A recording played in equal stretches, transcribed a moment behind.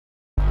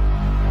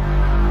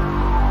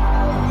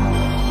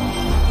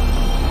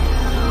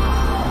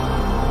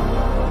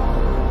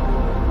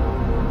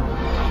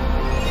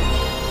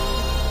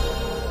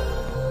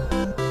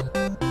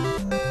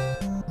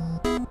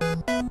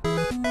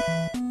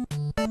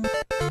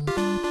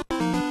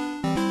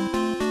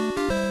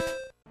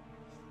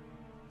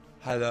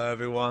Hello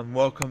everyone,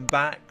 welcome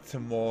back to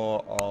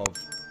more of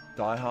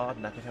Die Hard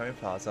Nakatomi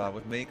Plaza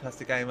with me,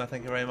 Custard Gamer.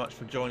 Thank you very much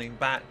for joining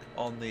back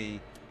on the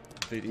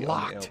video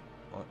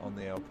on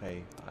the LP.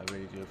 I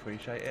really do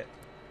appreciate it.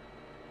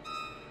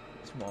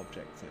 What's my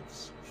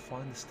objectives?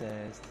 Find the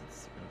stairs to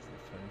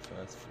the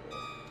 21st floor.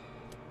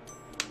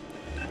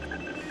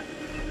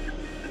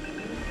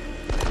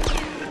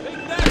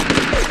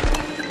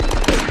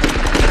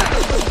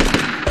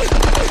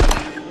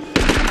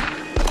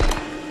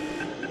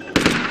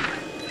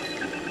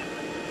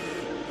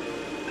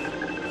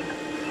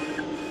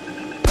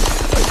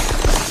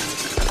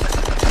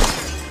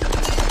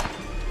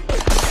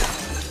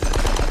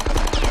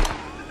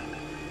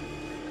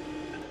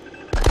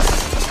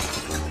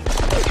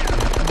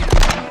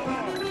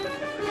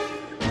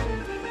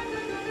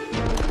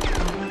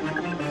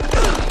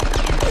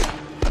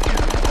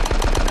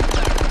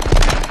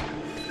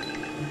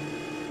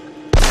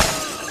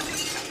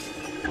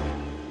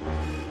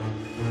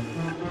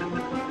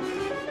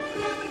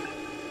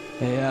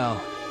 Hey,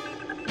 Al.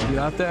 You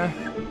out there?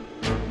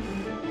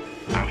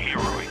 I'm here,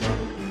 Roy.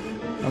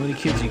 How many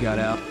kids you got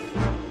out?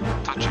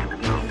 Touch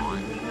it, cowboy.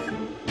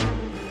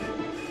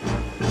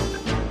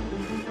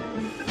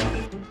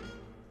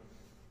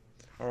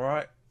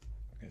 Alright,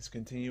 let's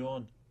continue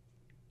on.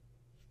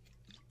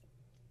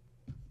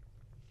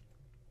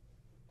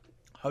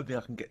 Hoping I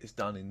can get this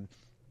done in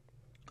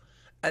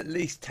at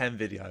least 10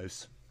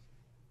 videos.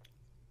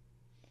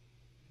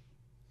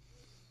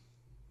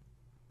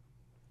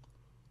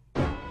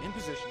 In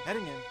position,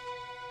 heading in.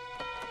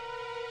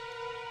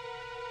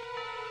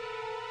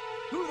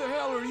 Who the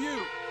hell are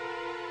you?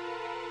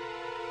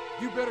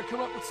 You better come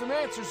up with some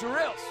answers or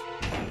else.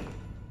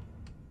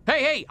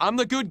 Hey, I'm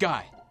the good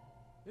guy.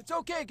 It's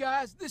okay,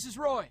 guys. This is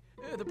Roy.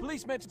 The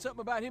police mentioned something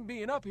about him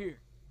being up here.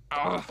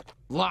 Ugh,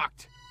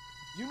 locked.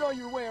 You know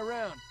your way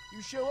around.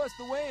 You show us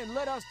the way and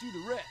let us do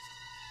the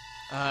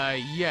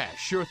rest. Yeah,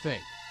 sure thing.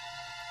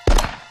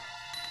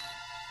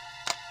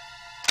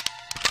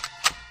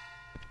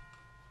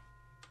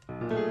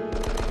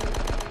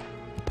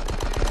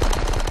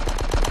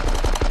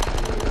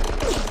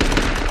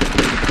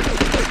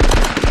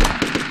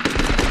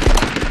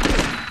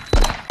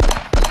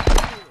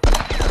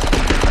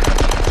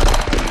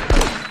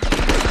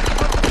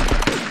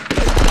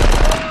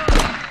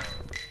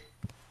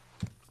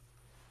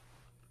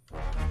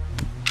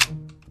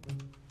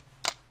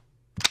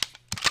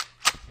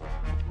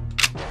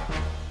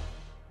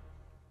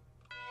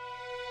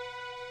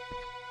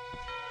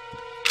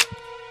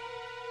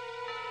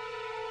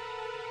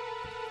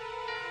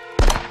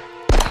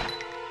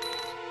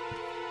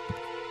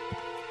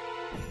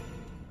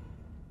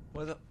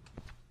 Where's it?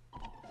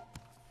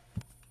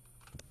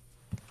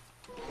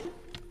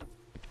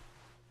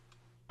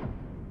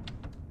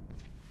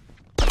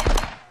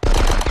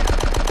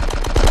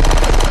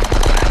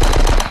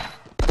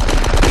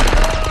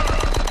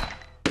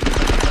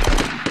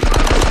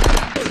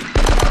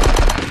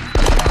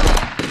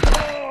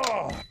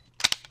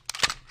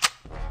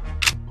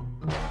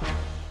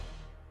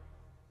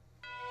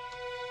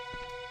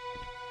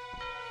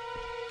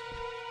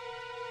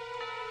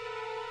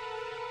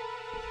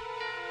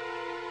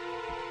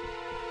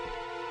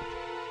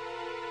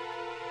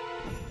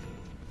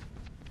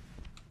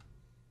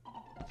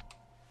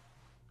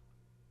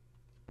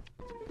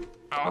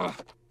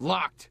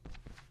 Locked.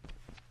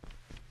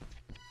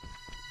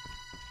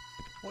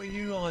 What are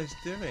you guys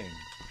doing?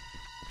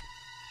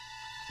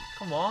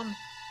 Come on.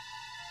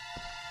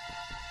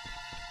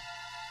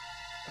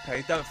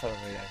 Okay, don't follow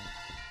me then.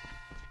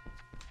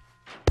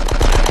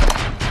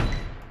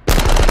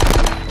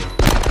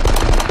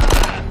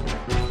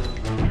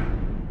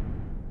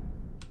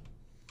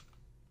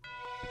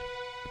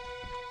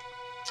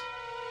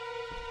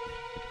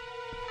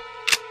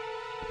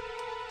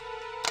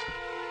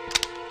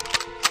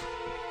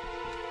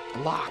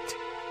 Locked.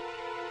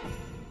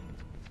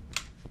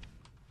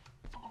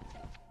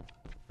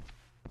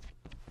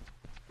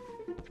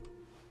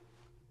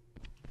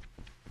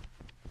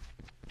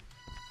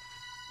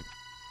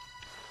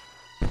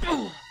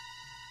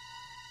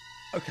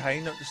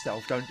 Okay, note to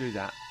self, don't do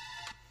that.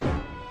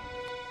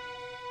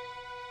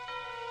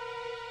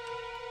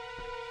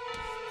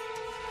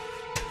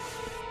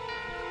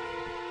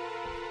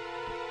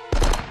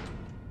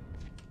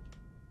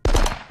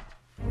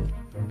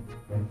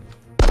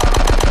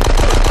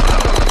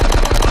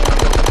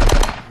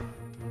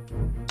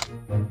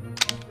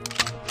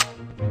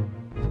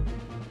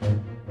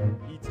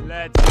 Eat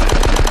lead.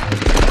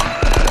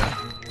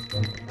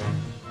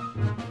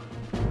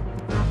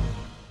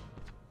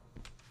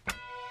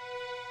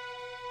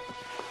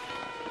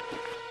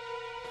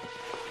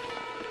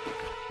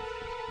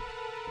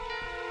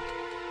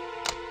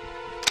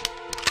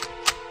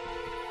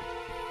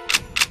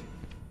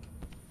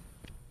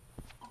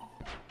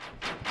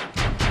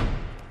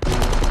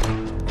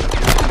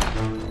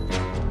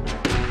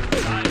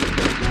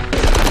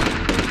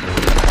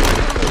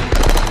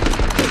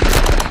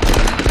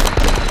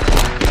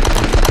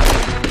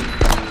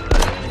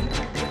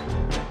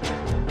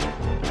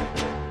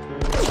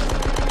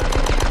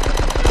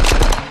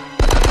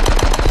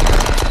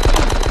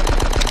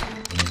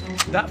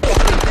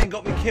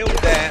 killed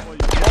there.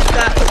 What's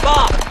that?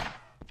 Fuck!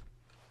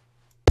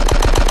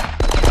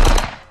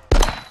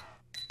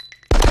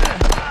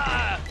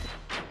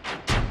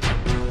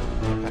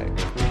 Okay,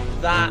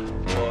 that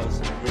was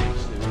really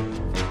stupid.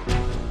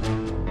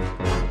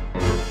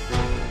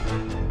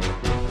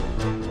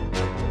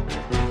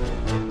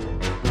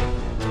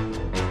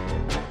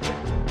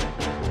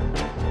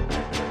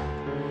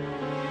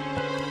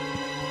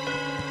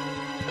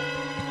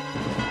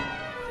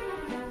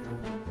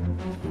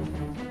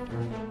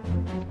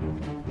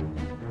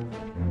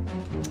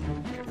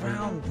 Get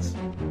round.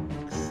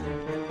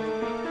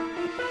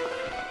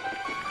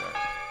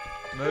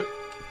 Move.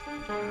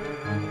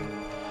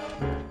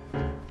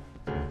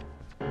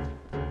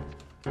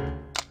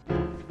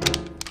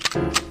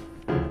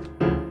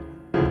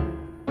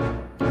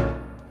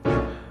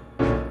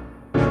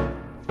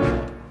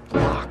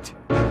 Locked.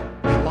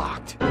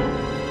 Locked.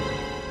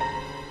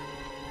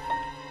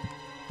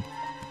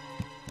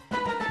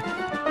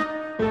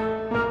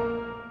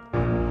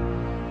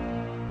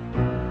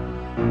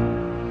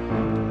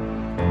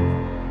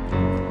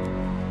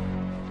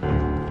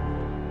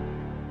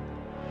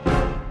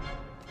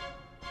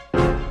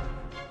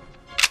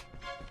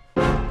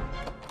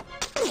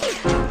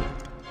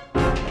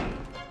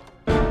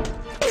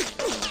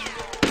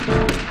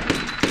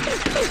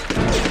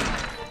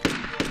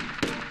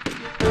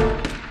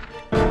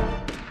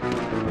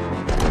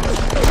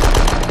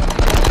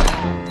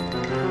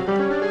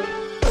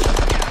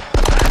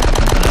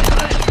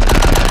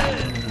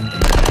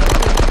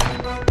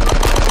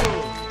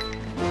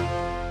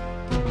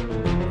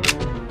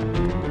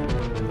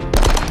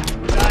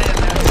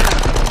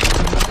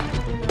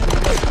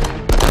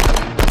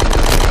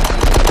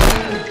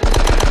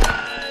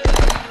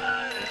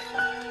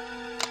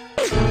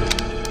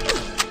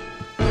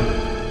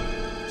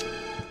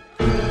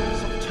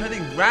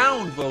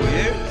 Round, will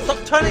you? Stop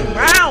turning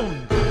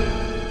round!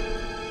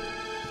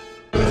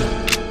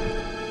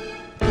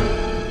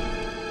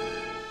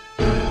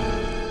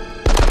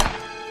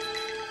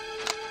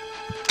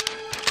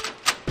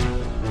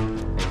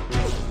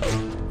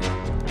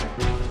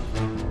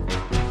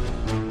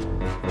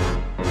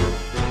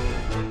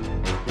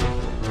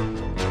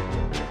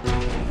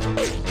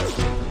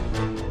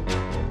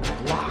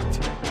 Locked.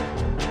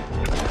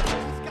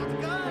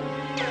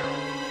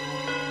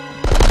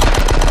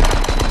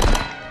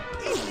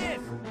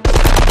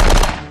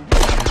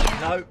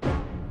 No.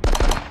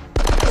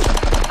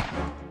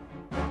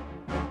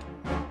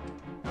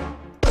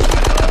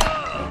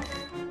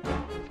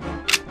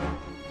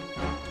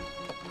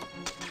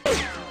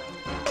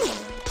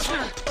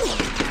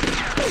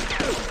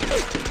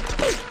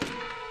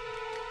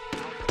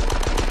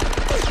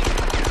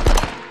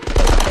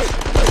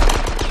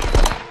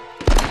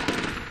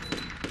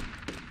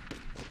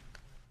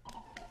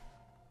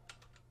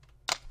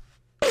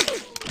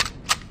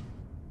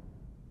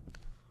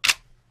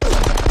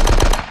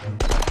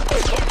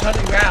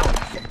 Turning round.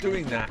 Stop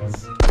doing that.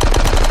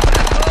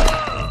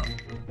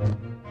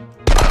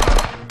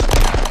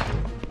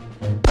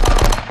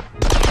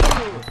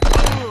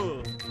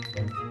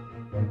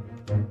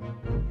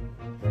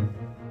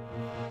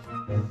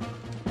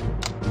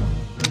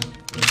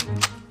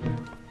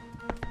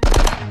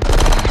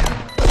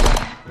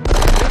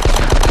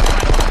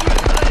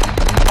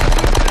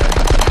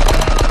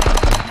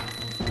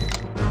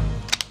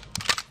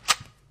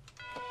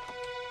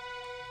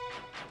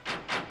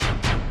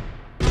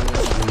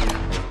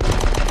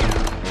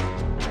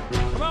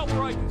 Come out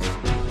where I can see.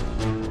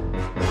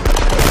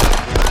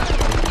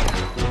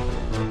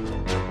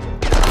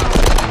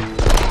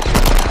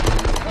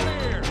 Come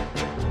here.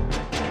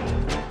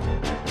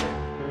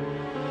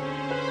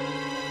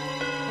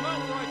 Come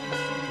out where I can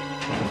see.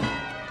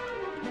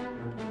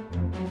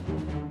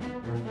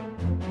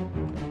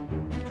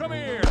 Come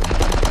here.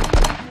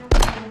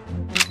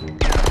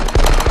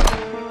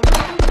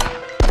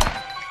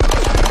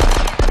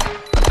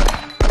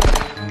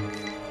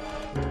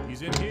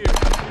 He's in here.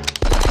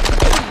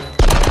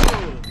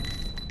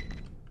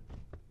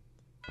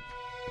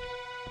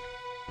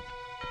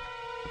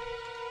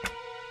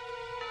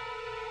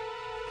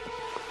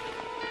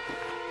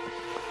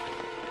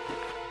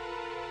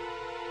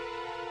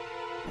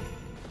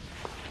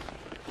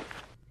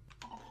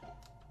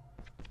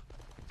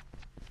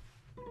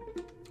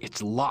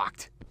 It's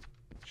locked.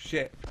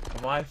 Shit.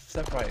 Am I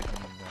separated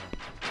from them now?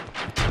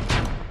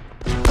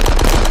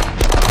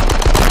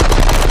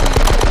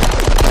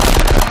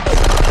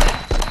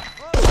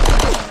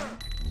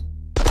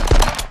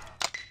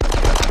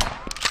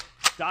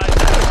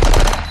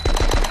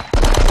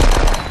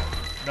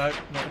 Nope,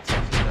 not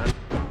accepting that.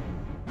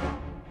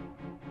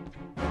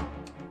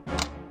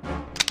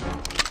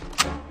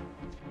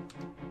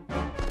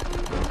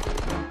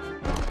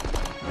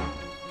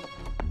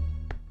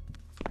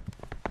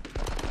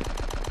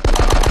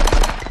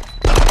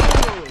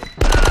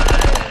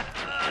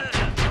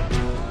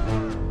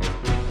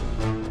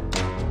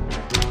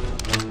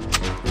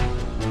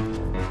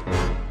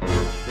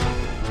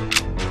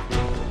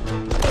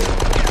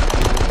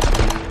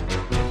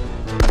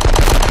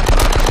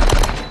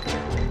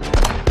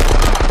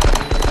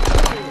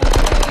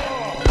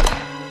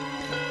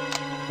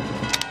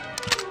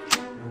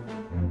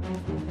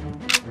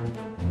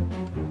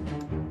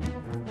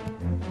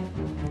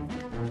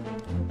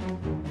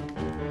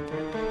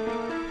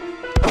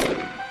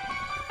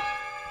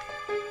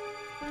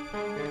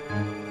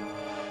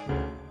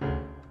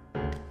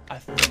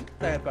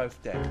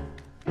 both dead.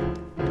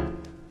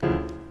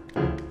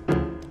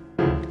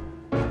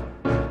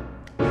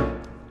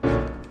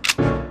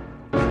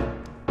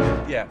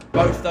 Yeah,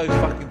 both those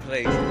fucking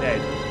police are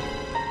dead.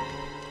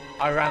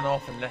 I ran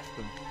off and left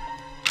them.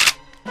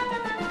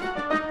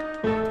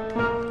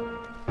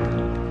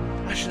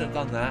 I shouldn't have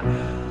done that.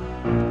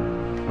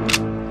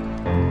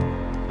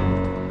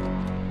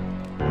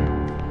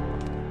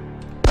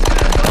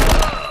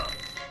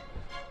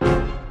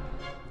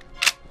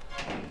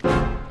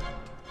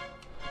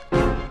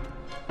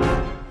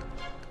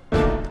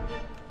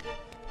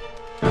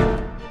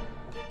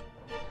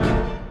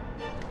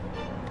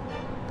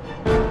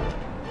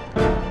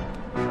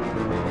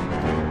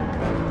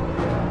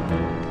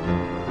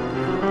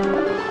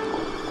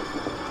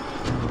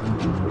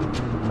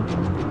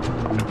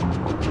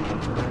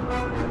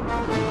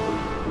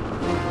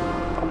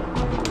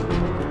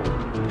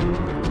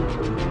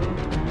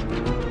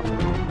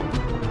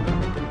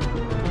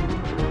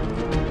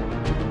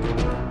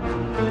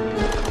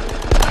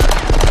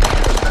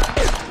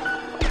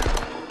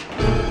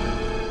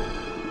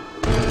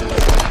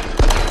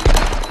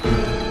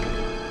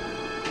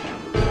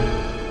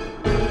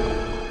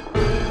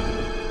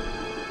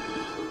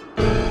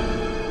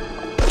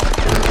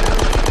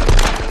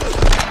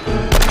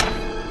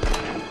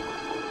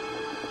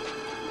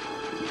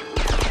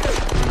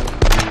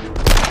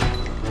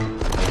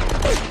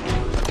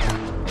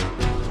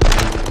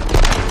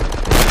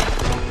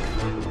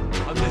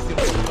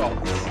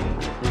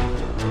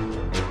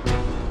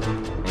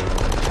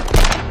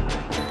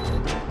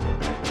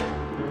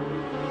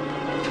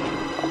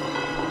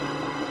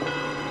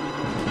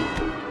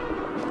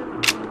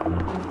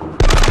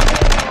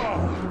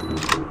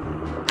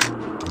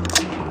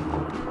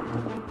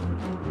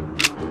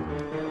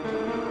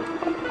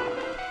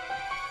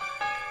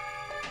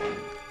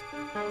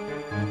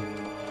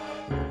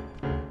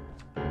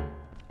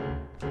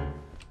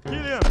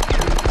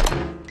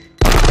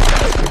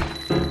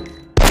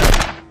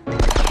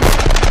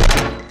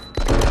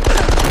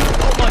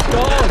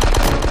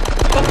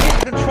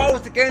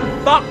 Again,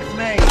 fucked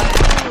me!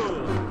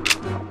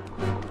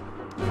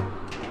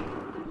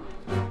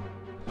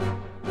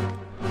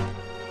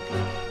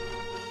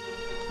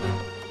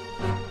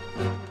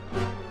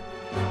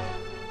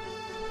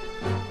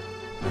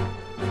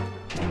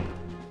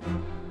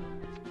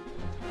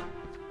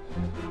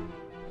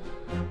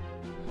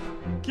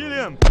 Kill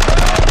him!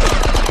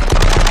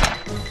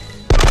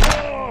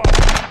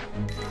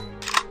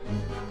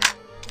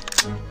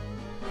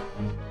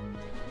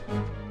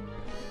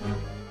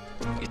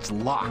 It's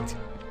locked.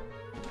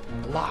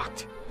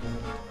 Locked.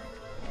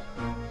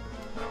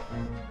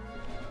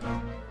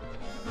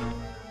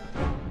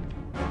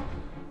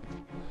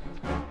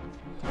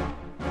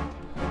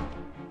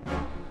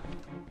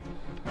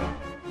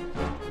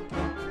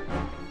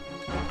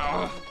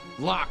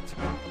 Locked.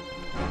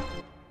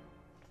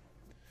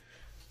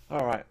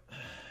 All right.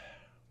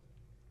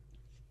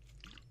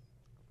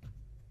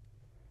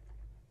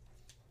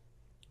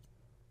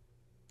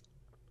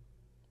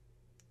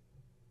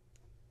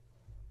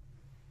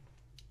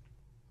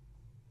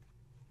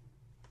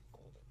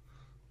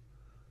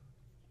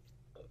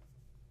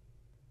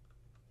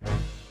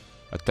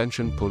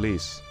 Attention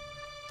police.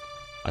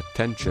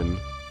 Attention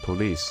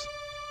police.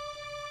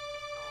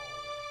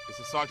 This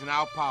is Sergeant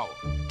Al Powell.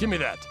 Give me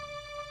that.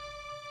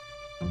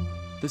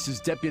 This is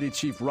Deputy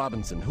Chief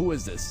Robinson. Who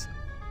is this?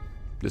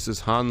 This is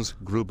Hans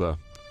Gruber.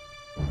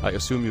 I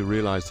assume you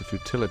realize the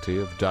futility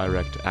of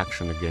direct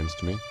action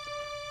against me.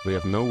 We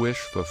have no wish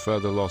for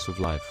further loss of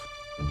life.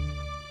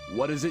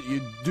 What is it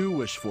you do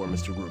wish for,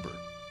 Mr. Gruber?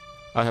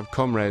 I have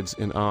comrades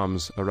in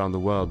arms around the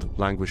world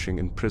languishing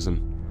in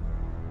prison.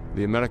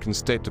 The American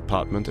State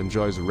Department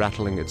enjoys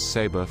rattling its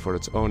saber for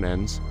its own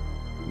ends.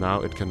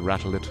 Now it can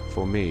rattle it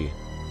for me.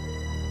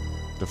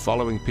 The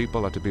following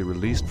people are to be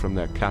released from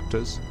their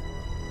captors.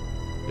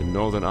 In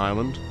Northern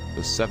Ireland,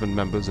 the 7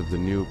 members of the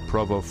new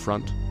Provo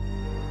Front.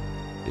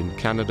 In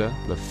Canada,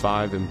 the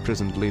 5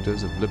 imprisoned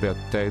leaders of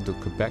Liberté de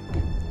Quebec.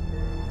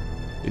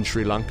 In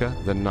Sri Lanka,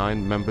 the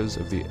 9 members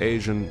of the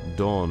Asian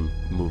Dawn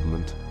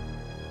movement.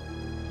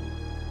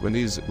 When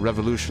these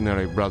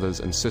revolutionary brothers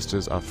and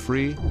sisters are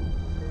free,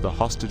 the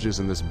hostages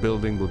in this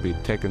building will be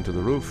taken to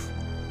the roof,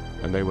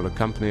 and they will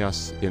accompany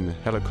us in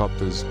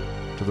helicopters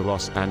to the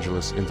Los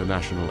Angeles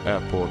International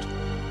Airport,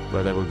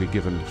 where they will be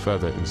given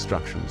further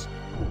instructions.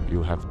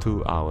 You have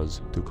 2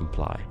 hours to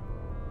comply.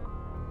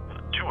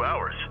 2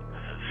 hours?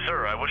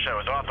 Sir, I wish I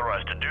was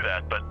authorized to do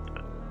that, but...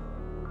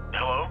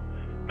 Hello?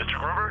 Mr.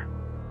 Gruber?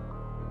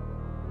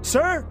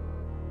 Sir?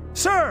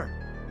 Sir!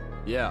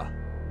 Yeah.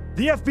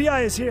 The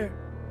FBI is here.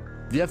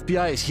 The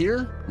FBI is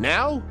here?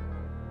 Now?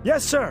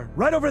 Yes, sir.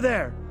 Right over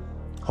there.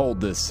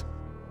 Hold this.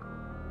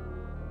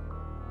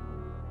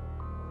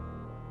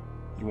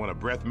 You want a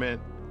breath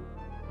mint?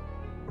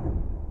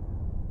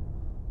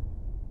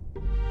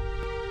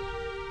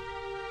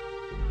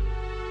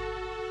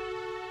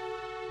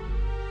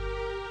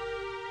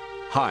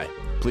 Hi.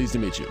 Pleased to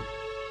meet you.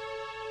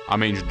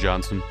 I'm Agent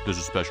Johnson. This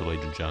is Special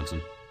Agent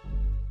Johnson.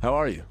 How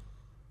are you?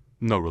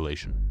 No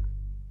relation.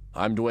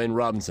 I'm Dwayne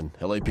Robinson,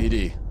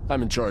 LAPD.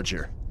 I'm in charge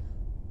here.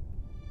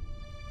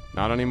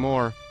 Not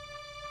anymore.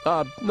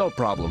 No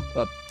problem.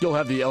 You'll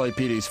have the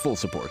LAPD's full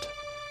support.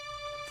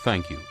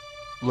 Thank you.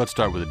 Let's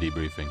start with a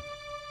debriefing.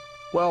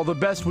 Well, the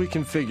best we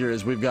can figure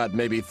is we've got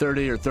maybe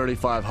 30 or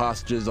 35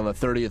 hostages on the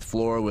 30th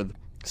floor with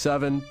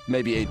 7,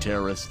 maybe 8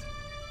 terrorists.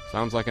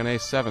 Sounds like an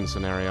A7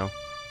 scenario.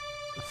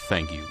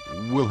 Thank you.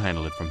 We'll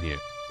handle it from here.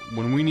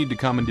 When we need to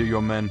commandeer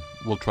your men,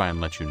 we'll try and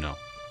let you know.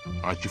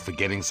 Aren't you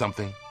forgetting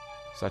something?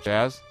 Such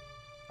as?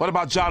 What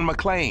about John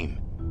McClane?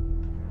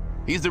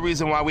 He's the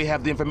reason why we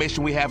have the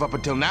information we have up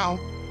until now.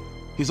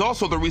 He's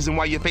also the reason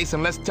why you're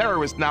facing less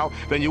terrorists now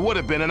than you would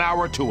have been an hour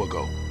or two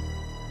ago.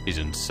 He's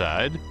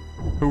inside?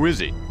 Who is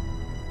he?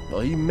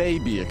 Well, he may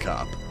be a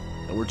cop,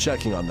 and we're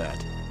checking on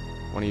that.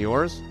 One of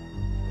yours?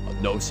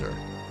 No, sir.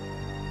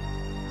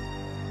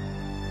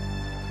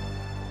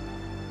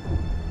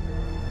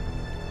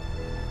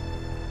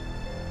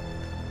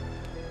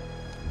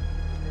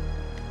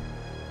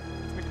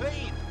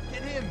 McClane,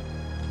 get him!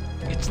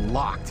 It's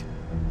locked.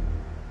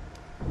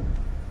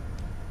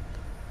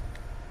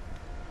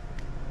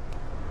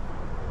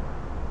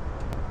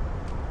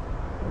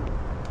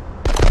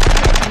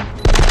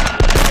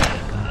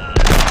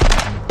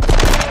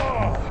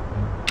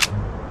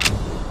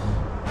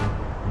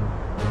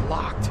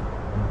 Locked.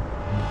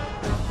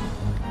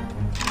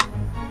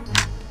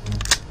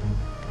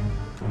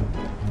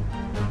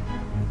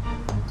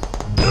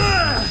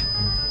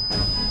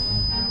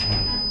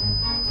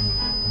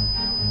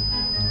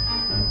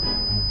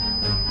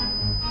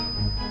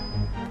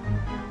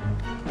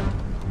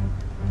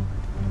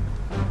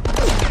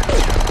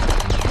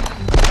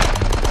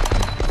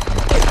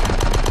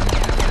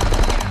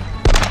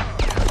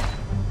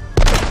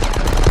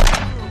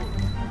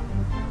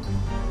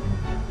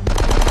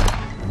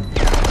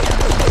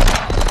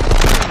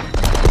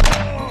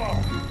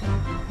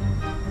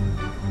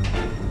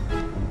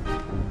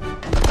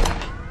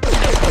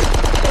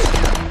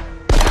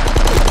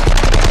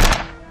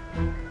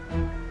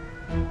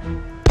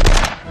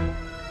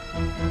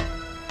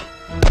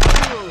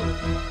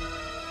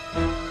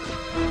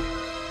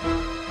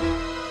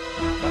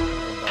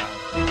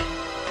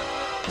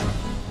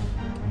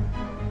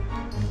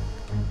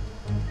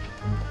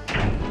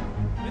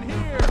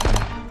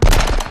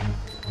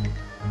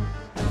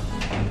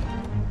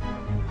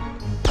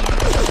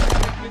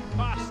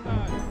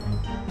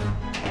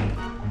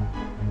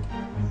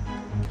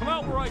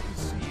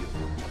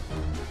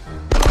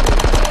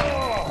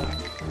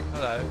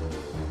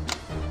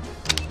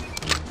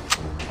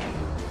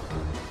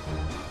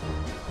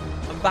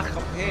 Back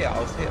up here, I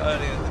was here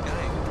earlier in the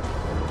game.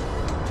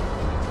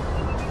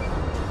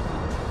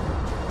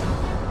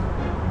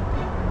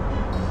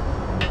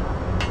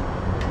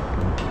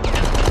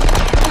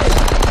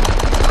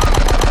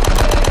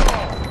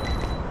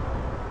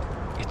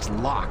 It's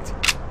locked.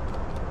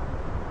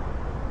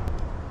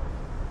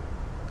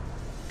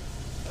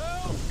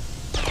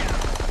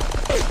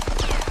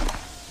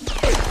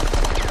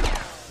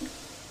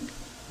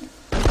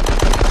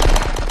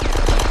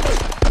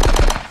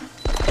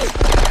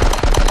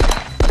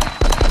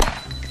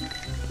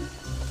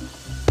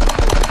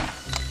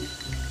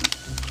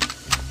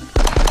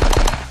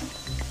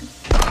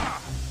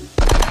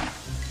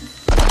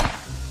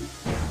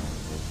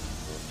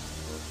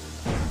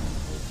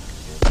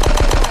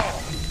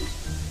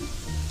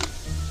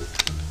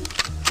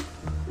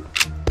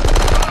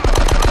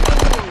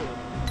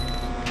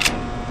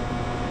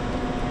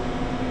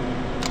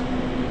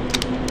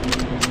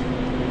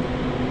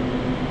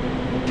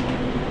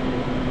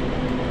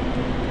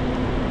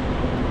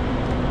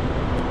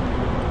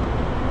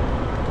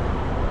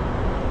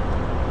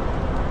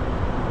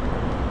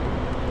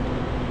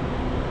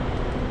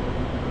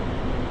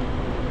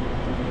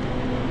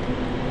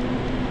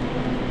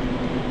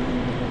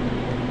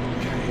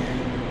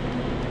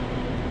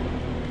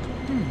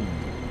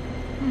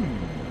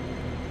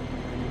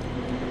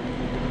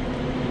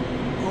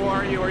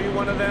 Are you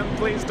one of them?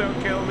 Please don't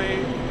kill me.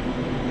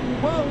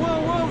 Whoa, whoa,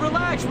 whoa,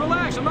 relax,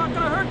 relax. I'm not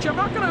gonna hurt you. I'm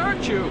not gonna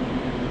hurt you.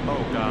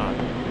 Oh, God.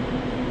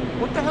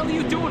 What the hell are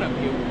you doing up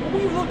here? What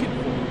were you looking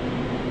for?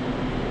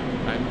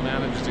 I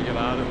managed to get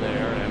out of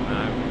there, and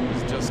I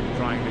was just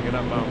trying to get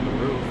up on the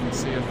roof and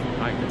see if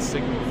I could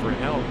signal for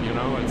help, you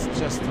know? It's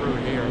just through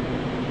here.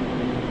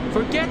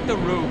 Forget the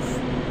roof.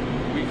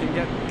 We can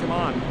get... Come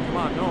on,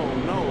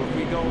 no, if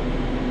we go...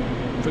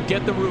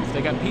 Forget the roof.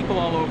 They got people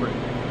all over it.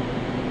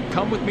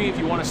 Come with me if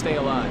you want to stay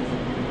alive.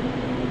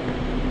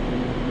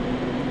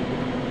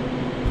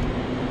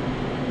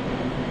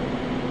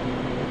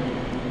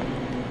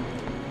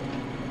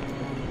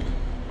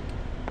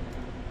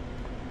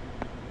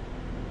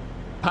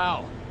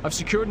 Pal, I've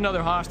secured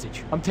another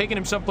hostage. I'm taking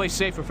him someplace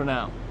safer for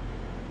now.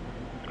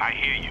 I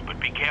hear you, but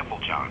be careful,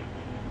 John.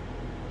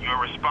 You're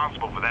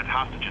responsible for that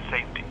hostage's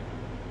safety.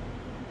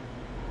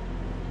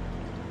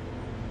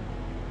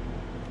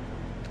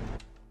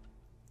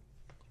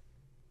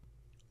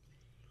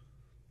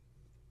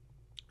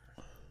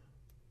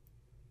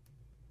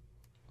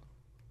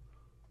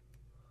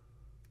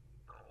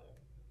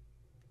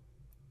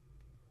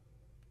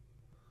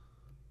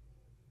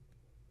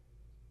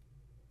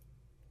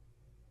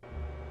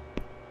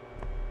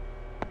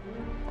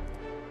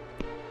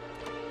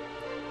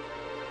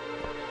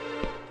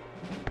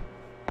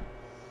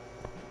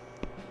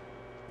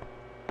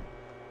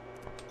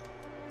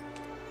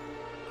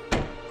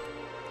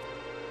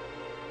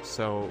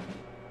 So,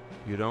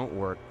 you don't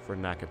work for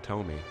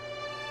Nakatomi.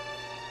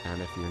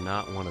 And if you're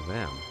not one of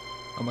them...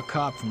 I'm a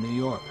cop from New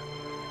York.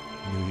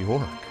 New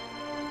York?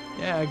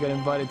 Yeah, I got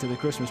invited to the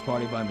Christmas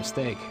party by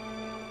mistake.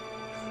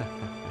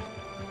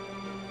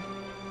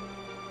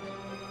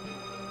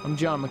 I'm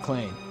John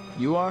McClane.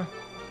 You are?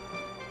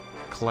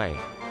 Clay.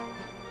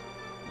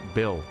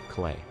 Bill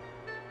Clay.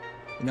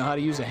 You know how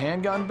to use a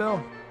handgun,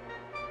 Bill?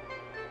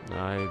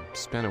 I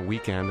spent a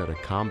weekend at a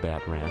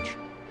combat ranch.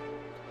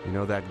 You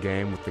know that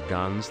game with the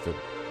guns that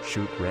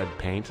shoot red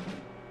paint?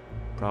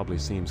 Probably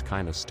seems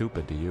kind of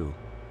stupid to you.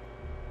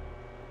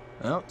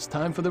 Well, it's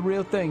time for the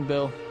real thing,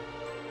 Bill.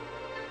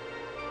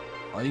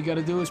 All you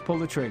gotta do is pull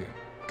the trigger.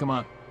 Come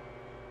on.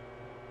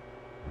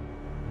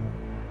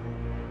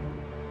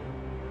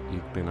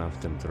 Ich bin auf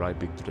dem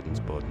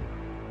 3-Big-Drittensboden.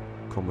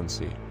 Kommen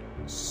Sie.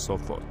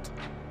 Sofort.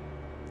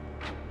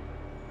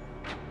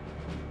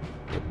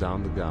 Put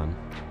down the gun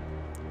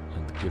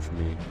and give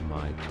me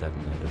my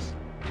detonators.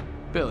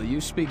 Bill,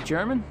 you speak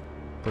German?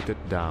 Put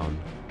it down.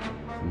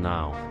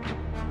 Now.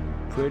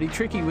 Pretty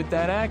tricky with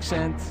that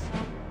accent.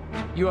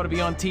 You ought to be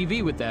on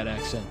TV with that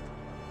accent.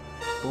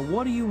 But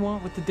what do you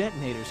want with the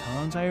detonators,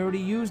 Hans? I already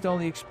used all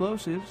the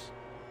explosives.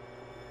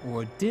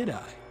 Or did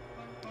I?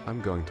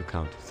 I'm going to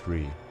count to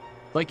 3.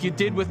 Like you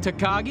did with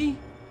Takagi?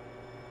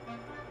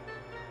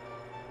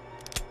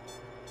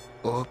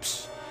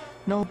 Oops.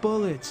 No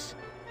bullets.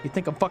 You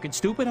think I'm fucking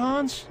stupid,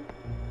 Hans?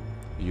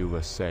 You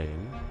were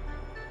saying...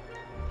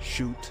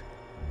 Shoot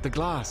the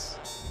glass.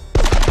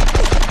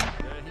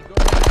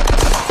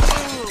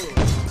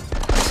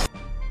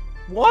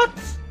 What?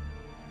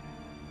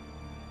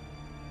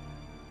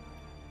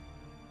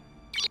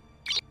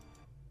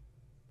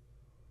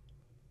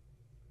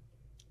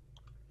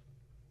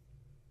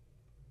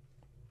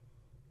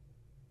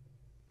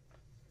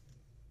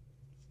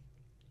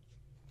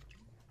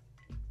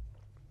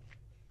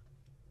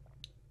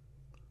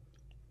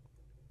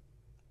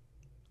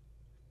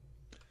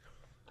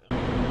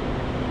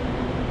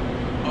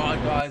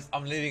 Alright guys,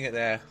 I'm leaving it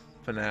there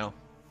for now.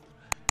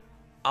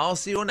 I'll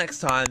see you all next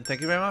time.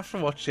 Thank you very much for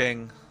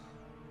watching.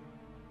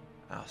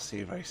 I'll see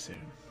you very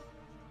soon.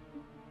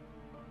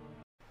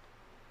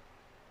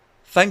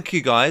 Thank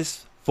you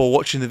guys for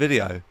watching the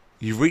video.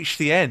 You've reached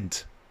the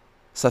end.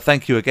 So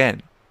thank you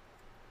again.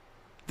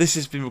 This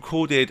has been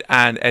recorded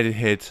and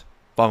edited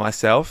by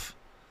myself.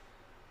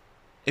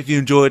 If you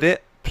enjoyed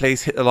it,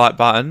 please hit the like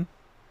button.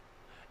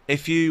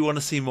 If you want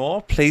to see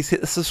more, please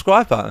hit the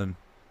subscribe button.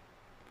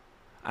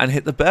 And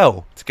hit the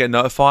bell to get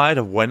notified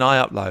of when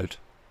I upload.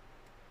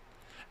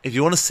 If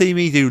you want to see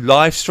me do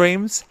live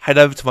streams, head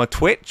over to my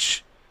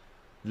Twitch.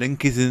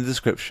 Link is in the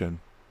description.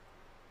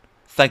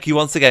 Thank you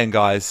once again,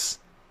 guys.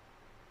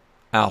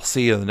 I'll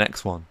see you in the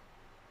next one.